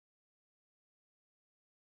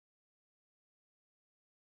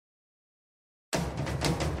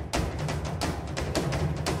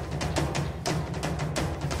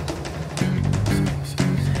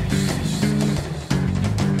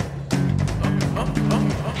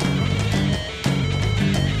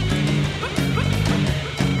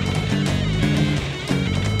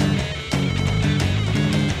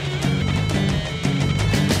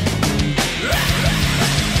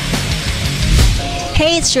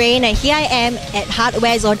it's RAINE and here I am at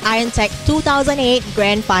HardwareZone IronTech 2008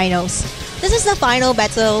 Grand Finals. This is the final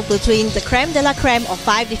battle between the creme de la creme of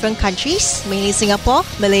 5 different countries, mainly Singapore,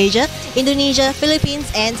 Malaysia, Indonesia, Philippines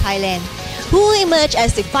and Thailand. Who will emerge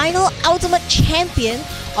as the final ultimate champion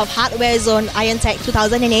of HardwareZone IronTech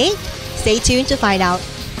 2008? Stay tuned to find out.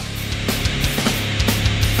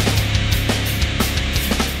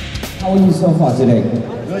 How are you so far today?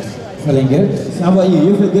 Good. Feeling good? How about you?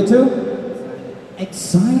 You feel good too?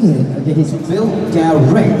 Excited. Okay, he's built their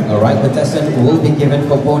rig. Alright, contestant will be given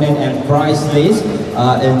component and price list.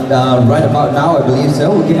 Right about now, I believe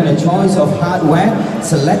so. We're given a choice of hardware.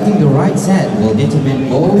 Selecting the right set will determine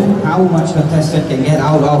both how much contestant can get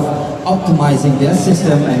out of optimizing their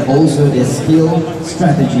system and also their skill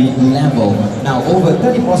strategy level. Now, over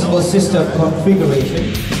 30 possible system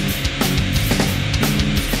configuration.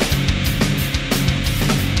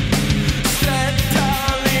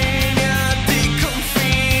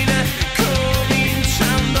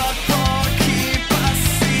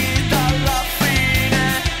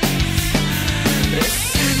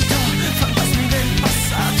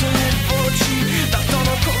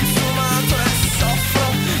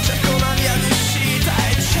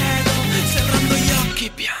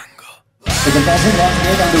 The contestant wants to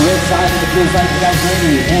get on the red side of the blue side. You guys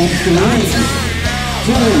ready? And 3,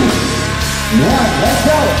 2, 1, let's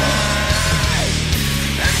go!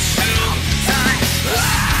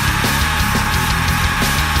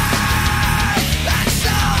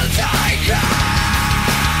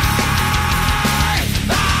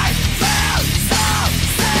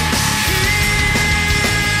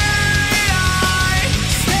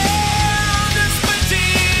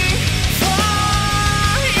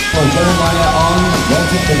 Jeremiah on,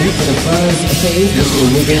 wanting to lead for the first phase, which will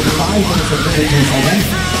within 5 minutes of 52 seconds.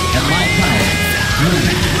 And my count,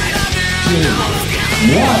 3,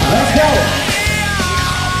 2, 1, let's go!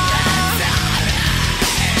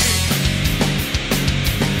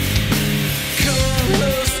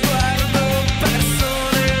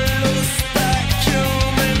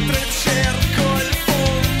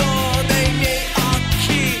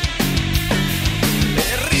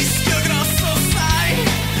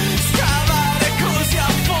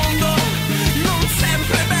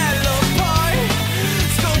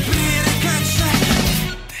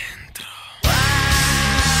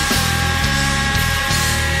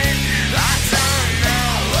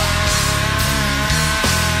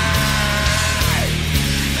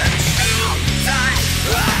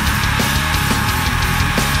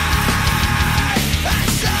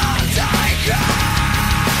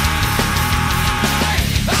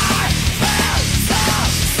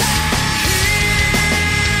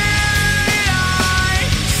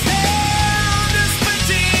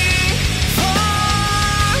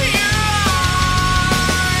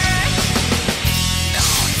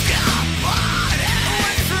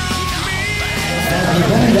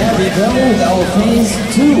 There we go, our phase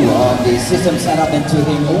 2 of the system setup into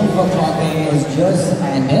the overclocking is just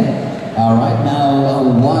ended. Right now,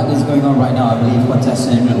 what is going on right now? I believe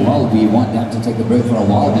contestant, well, we want them to take a break for a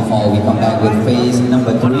while before we come back with phase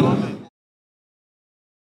number 3.